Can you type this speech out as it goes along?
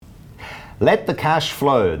Let the Cash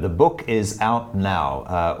Flow. The book is out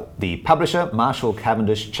now. The publisher, Marshall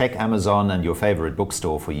Cavendish. Check Amazon and your favorite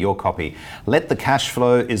bookstore for your copy. Let the Cash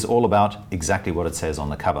Flow is all about exactly what it says on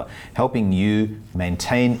the cover, helping you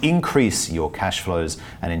maintain, increase your cash flows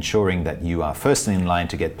and ensuring that you are first in line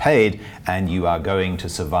to get paid and you are going to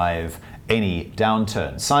survive any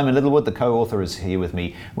downturn. Simon Littlewood, the co-author, is here with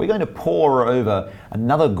me. We're going to pore over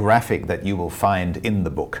another graphic that you will find in the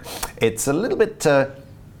book. It's a little bit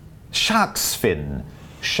shark's fin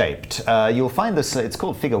shaped. You'll find this, it's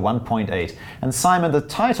called figure 1.8. And Simon, the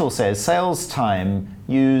title says, Sales Time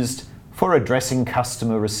Used for Addressing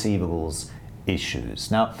Customer Receivables Issues.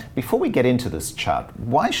 Now, before we get into this chart,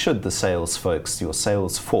 why should the sales folks, your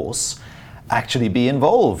sales force, actually be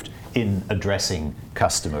involved in addressing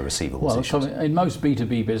customer receivables issues? So in most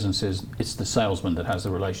B2B businesses, it's the salesman that has the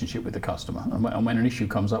relationship with the customer. And when an issue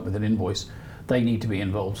comes up with an invoice, they need to be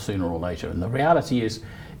involved sooner or later. And the reality is,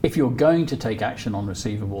 if you're going to take action on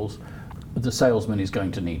receivables, the salesman is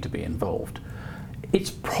going to need to be involved. It's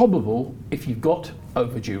probable, if you've got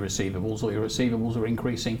overdue receivables or your receivables are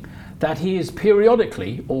increasing, that he is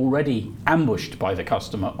periodically already ambushed by the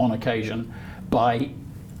customer on occasion by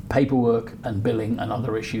paperwork and billing and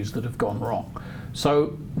other issues that have gone wrong.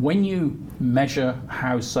 So when you measure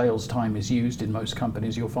how sales time is used in most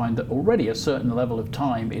companies, you'll find that already a certain level of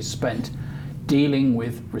time is spent dealing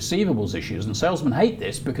with receivables issues. And salesmen hate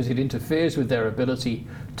this because it interferes with their ability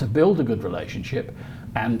to build a good relationship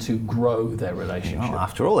and to grow their relationship. Well,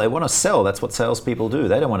 after all, they want to sell. That's what salespeople do.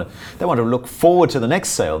 They want to look forward to the next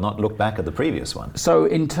sale, not look back at the previous one. So,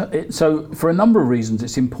 so for a number of reasons,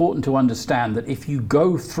 it's important to understand that if you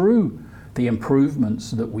go through the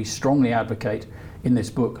improvements that we strongly advocate in this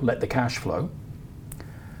book, Let the Cash Flow,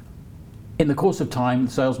 in the course of time,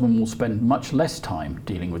 the salesman will spend much less time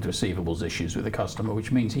dealing with receivables issues with the customer,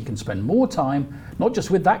 which means he can spend more time, not just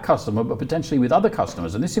with that customer, but potentially with other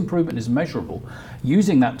customers. And this improvement is measurable,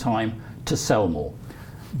 using that time to sell more.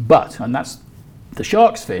 But, and that's the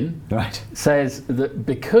shark's fin, right, says that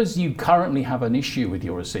because you currently have an issue with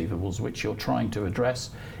your receivables, which you're trying to address,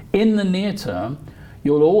 in the near term,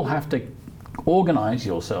 you'll all have to organize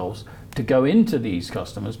yourselves to go into these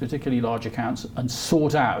customers, particularly large accounts, and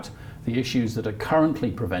sort out the issues that are currently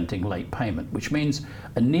preventing late payment, which means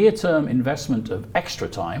a near-term investment of extra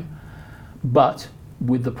time, but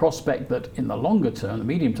with the prospect that in the longer term, the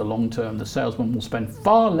medium to long term, the salesman will spend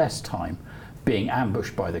far less time being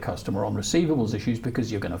ambushed by the customer on receivables issues,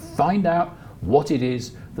 because you're going to find out what it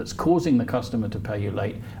is that's causing the customer to pay you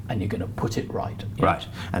late, and you're going to put it right. Right.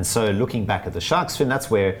 And so looking back at the shark's fin, that's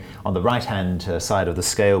where on the right-hand side of the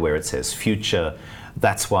scale where it says future,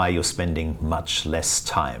 that's why you're spending much less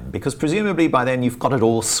time, because presumably by then you've got it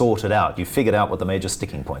all sorted out. You've figured out what the major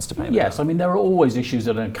sticking points to payment are. Yes, I mean, there are always issues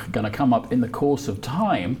that are going to come up in the course of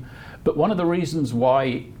time, but one of the reasons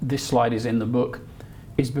why this slide is in the book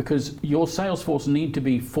is because your sales force need to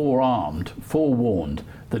be forewarned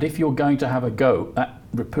that if you're going to have a go at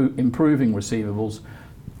improving receivables,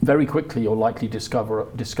 very quickly you'll likely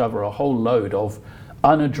discover a whole load of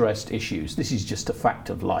unaddressed issues. This is just a fact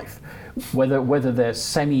of life. Whether they're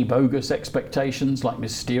semi-bogus expectations like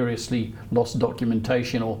mysteriously lost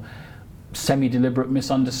documentation or semi-deliberate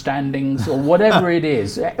misunderstandings or whatever it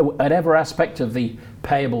is, whatever aspect of the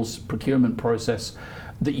payables procurement process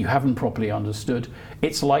that you haven't properly understood,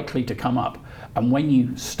 it's likely to come up. And when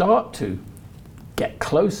you start to get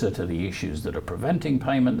closer to the issues that are preventing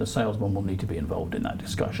payment, the salesman will need to be involved in that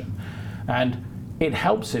discussion. And it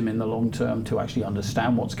helps him in the long term to actually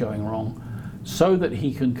understand what's going wrong so that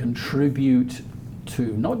he can contribute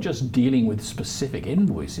to not just dealing with specific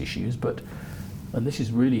invoice issues, but, and this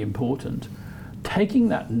is really important, taking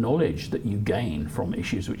that knowledge that you gain from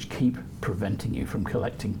issues which keep preventing you from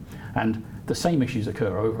collecting. And the same issues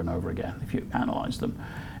occur over and over again if you analyze them.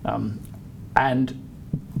 And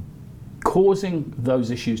causing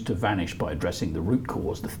those issues to vanish by addressing the root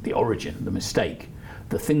cause, the origin, the mistake,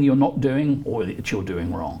 the thing you're not doing or that you're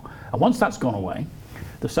doing wrong. And once that's gone away,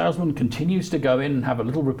 the salesman continues to go in and have a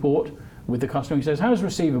little report with the customer. He says, how's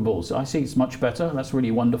receivables? I see it's much better. That's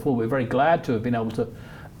really wonderful. We're very glad to have been able to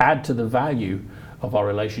add to the value of our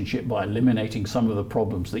relationship by eliminating some of the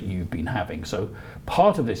problems that you've been having. So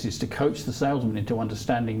part of this is to coach the salesman into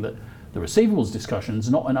understanding that the receivables discussion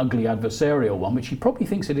is not an ugly adversarial one, which he probably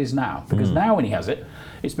thinks it is now, because now when he has it,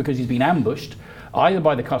 it's because he's been ambushed either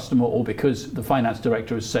by the customer or because the finance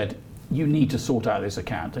director has said, you need to sort out this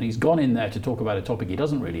account. And he's gone in there to talk about a topic he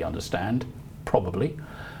doesn't really understand, probably,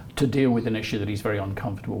 to deal with an issue that he's very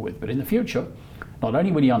uncomfortable with. But in the future, not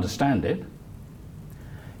only will he understand it,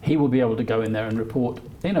 he will be able to go in there and report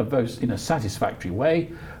in a satisfactory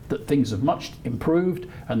way that things have much improved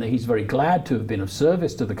and that he's very glad to have been of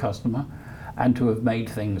service to the customer and to have made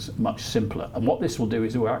things much simpler. And what this will do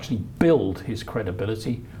is it will actually build his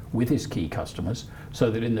credibility with his key customers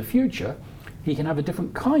so that in the future he can have a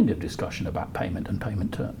different kind of discussion about payment and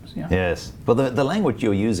payment terms. Yeah? Yes. Well, the language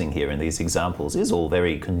you're using here in these examples is all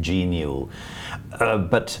very congenial.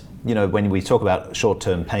 But, you know, when we talk about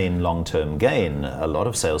short-term pain, long-term gain, a lot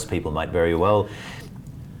of salespeople might very well,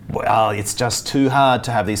 it's just too hard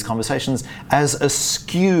to have these conversations. As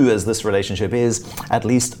askew as this relationship is, at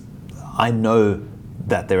least I know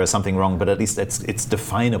that there is something wrong, but at least it's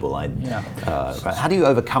definable. How do you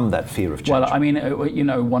overcome that fear of change? Well, I mean, you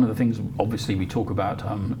know, one of the things obviously we talk about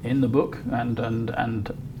in the book and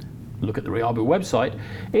look at the Rhiabu website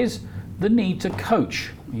is the need to coach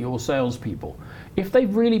your salespeople. If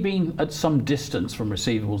they've really been at some distance from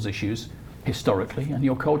receivables issues historically, and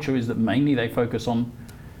your culture is that mainly they focus on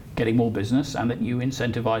getting more business and that you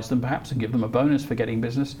incentivize them perhaps and give them a bonus for getting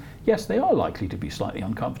business, yes, they are likely to be slightly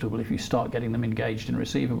uncomfortable if you start getting them engaged in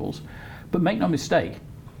receivables. But make no mistake,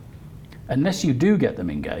 unless you do get them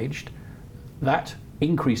engaged, that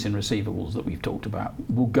increase in receivables that we've talked about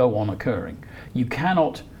will go on occurring. You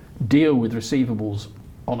cannot deal with receivables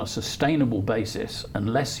on a sustainable basis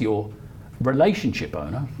unless your relationship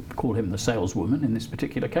owner, call him the saleswoman in this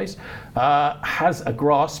particular case, has a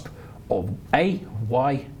grasp of A,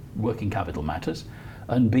 why working capital matters,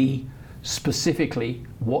 and B, specifically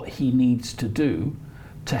what he needs to do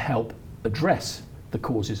to help address the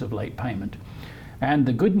causes of late payment. And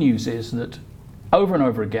the good news is that over and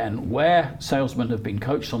over again, where salesmen have been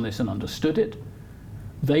coached on this and understood it,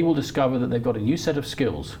 they will discover that they've got a new set of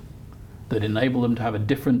skills that enable them to have a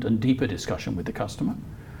different and deeper discussion with the customer,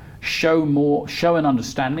 show an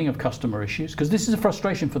understanding of customer issues, because this is a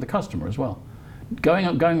frustration for the customer as well.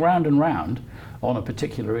 Going round and round on a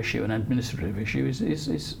particular issue, an administrative issue,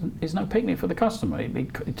 is no picnic for the customer.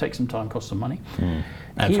 It takes some time, costs some money.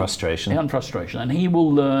 And frustration. And frustration. And he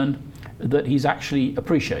will learn that he's actually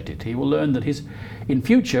appreciated. He will learn that in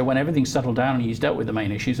future, when everything's settled down and he's dealt with the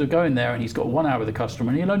main issues, he'll go in there and he's got 1 hour with the customer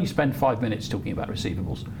and he'll only spend 5 minutes talking about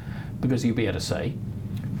receivables, because he'll be able to say,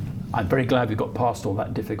 I'm very glad we got past all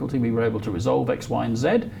that difficulty. We were able to resolve X, Y, and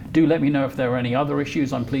Z. Do let me know if there are any other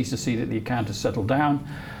issues. I'm pleased to see that the account has settled down.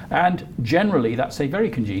 And generally, that's a very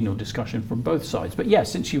congenial discussion from both sides. But yes,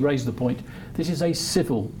 since you raised the point, this is a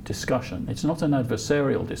civil discussion. It's not an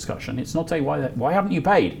adversarial discussion. It's not a why haven't you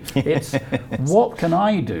paid? It's what can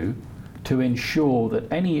I do to ensure that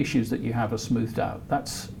any issues that you have are smoothed out.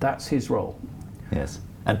 That's his role. Yes.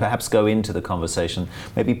 And perhaps go into the conversation,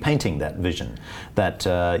 maybe painting that vision that,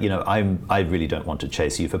 I really don't want to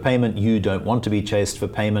chase you for payment. You don't want to be chased for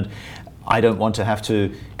payment. I don't want to have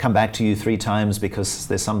to come back to you 3 times because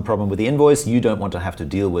there's some problem with the invoice. You don't want to have to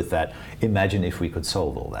deal with that. Imagine if we could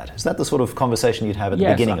solve all that. Is that the sort of conversation you'd have at the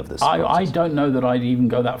beginning of this? I don't know that I'd even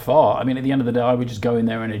go that far. I mean, at the end of the day, I would just go in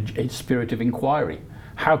there in a spirit of inquiry.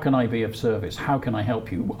 How can I be of service? How can I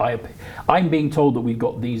help you? I'm being told that we've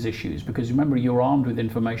got these issues, because remember, you're armed with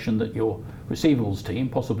information that your receivables team,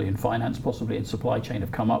 possibly in finance, possibly in supply chain,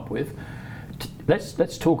 have come up with.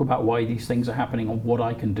 Let's talk about why these things are happening and what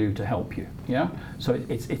I can do to help you. Yeah. So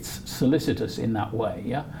it's solicitous in that way.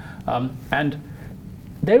 Yeah. And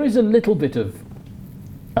there is a little bit of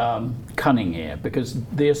cunning here, because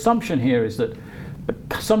the assumption here is that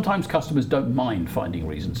sometimes customers don't mind finding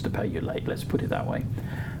reasons to pay you late, let's put it that way.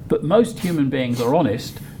 But most human beings are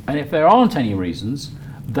honest, and if there aren't any reasons,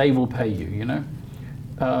 they will pay you, you know?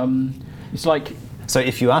 It's like... So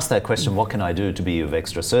if you ask that question, what can I do to be of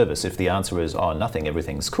extra service? If the answer is, nothing,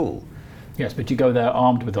 everything's cool. Yes, but you go there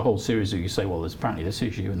armed with a whole series of, you say, well, there's apparently this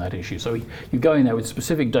issue and that issue. So you go in there with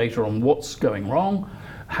specific data on what's going wrong,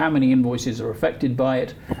 how many invoices are affected by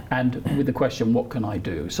it, and with the question, what can I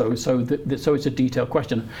do? So it's a detailed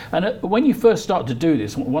question. And when you first start to do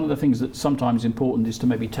this, one of the things that's sometimes important is to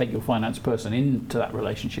maybe take your finance person into that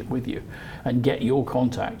relationship with you and get your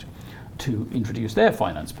contact to introduce their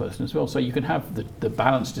finance person as well, so you can have the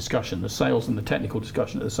balanced discussion, the sales and the technical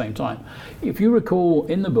discussion at the same time. If you recall,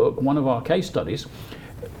 in the book, one of our case studies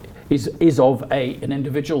is of an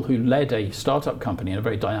individual who led a startup company in a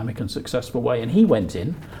very dynamic and successful way, and he went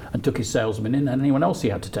in and took his salesman in and anyone else he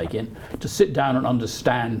had to take in to sit down and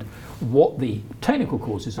understand what the technical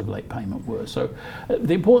causes of late payment were. So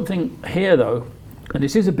the important thing here, though, and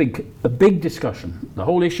this is a big discussion, the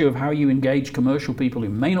whole issue of how you engage commercial people who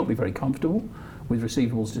may not be very comfortable with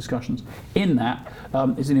receivables discussions, in that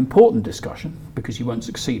is an important discussion, because you won't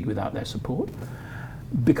succeed without their support,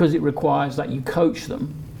 because it requires that you coach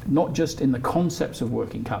them, not just in the concepts of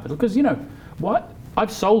working capital, because, you know, what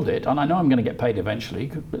I've sold it and I know I'm going to get paid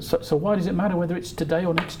eventually. So why does it matter whether it's today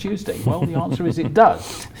or next Tuesday? Well, the answer is it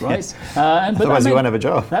does, right? Yes. But otherwise you won't have a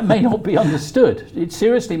job. That may not be understood. It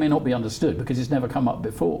seriously may not be understood because it's never come up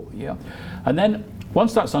before. Yeah, and then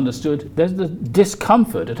once that's understood, there's the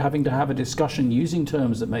discomfort at having to have a discussion using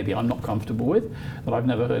terms that maybe I'm not comfortable with, that I've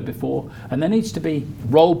never heard before. And there needs to be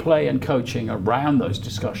role play and coaching around those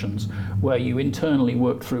discussions where you internally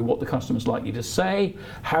work through what the customer's likely to say,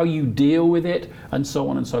 how you deal with it, and so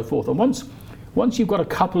on and so forth. And once you've got a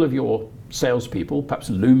couple of your salespeople, perhaps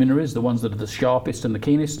luminaries, the ones that are the sharpest and the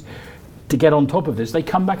keenest, to get on top of this, they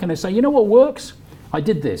come back and they say, you know what works? I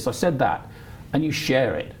did this, I said that. And you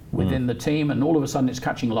share it within the team, and all of a sudden it's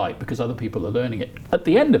catching light because other people are learning it. At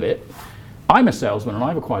the end of it, I'm a salesman and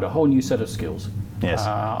I've acquired a whole new set of skills. Yes.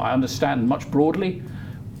 I understand much broadly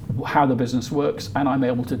how the business works, and I'm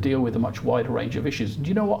able to deal with a much wider range of issues. Do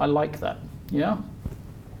you know what? I like that. Yeah.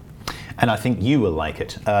 And I think you will like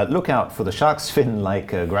it. Look out for the shark's fin-like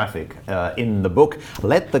graphic in the book.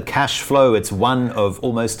 Let the Cash Flow. It's one of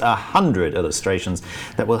almost 100 illustrations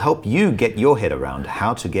that will help you get your head around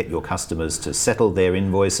how to get your customers to settle their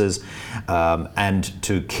invoices and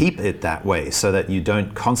to keep it that way so that you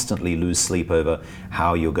don't constantly lose sleep over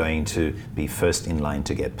how you're going to be first in line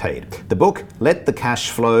to get paid. The book, Let the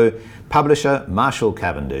Cash Flow. Publisher, Marshall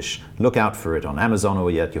Cavendish. Look out for it on Amazon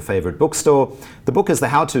or at your favorite bookstore. The book is the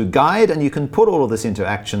how-to guide, and you can put all of this into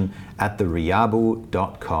action at the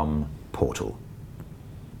riabu.com portal.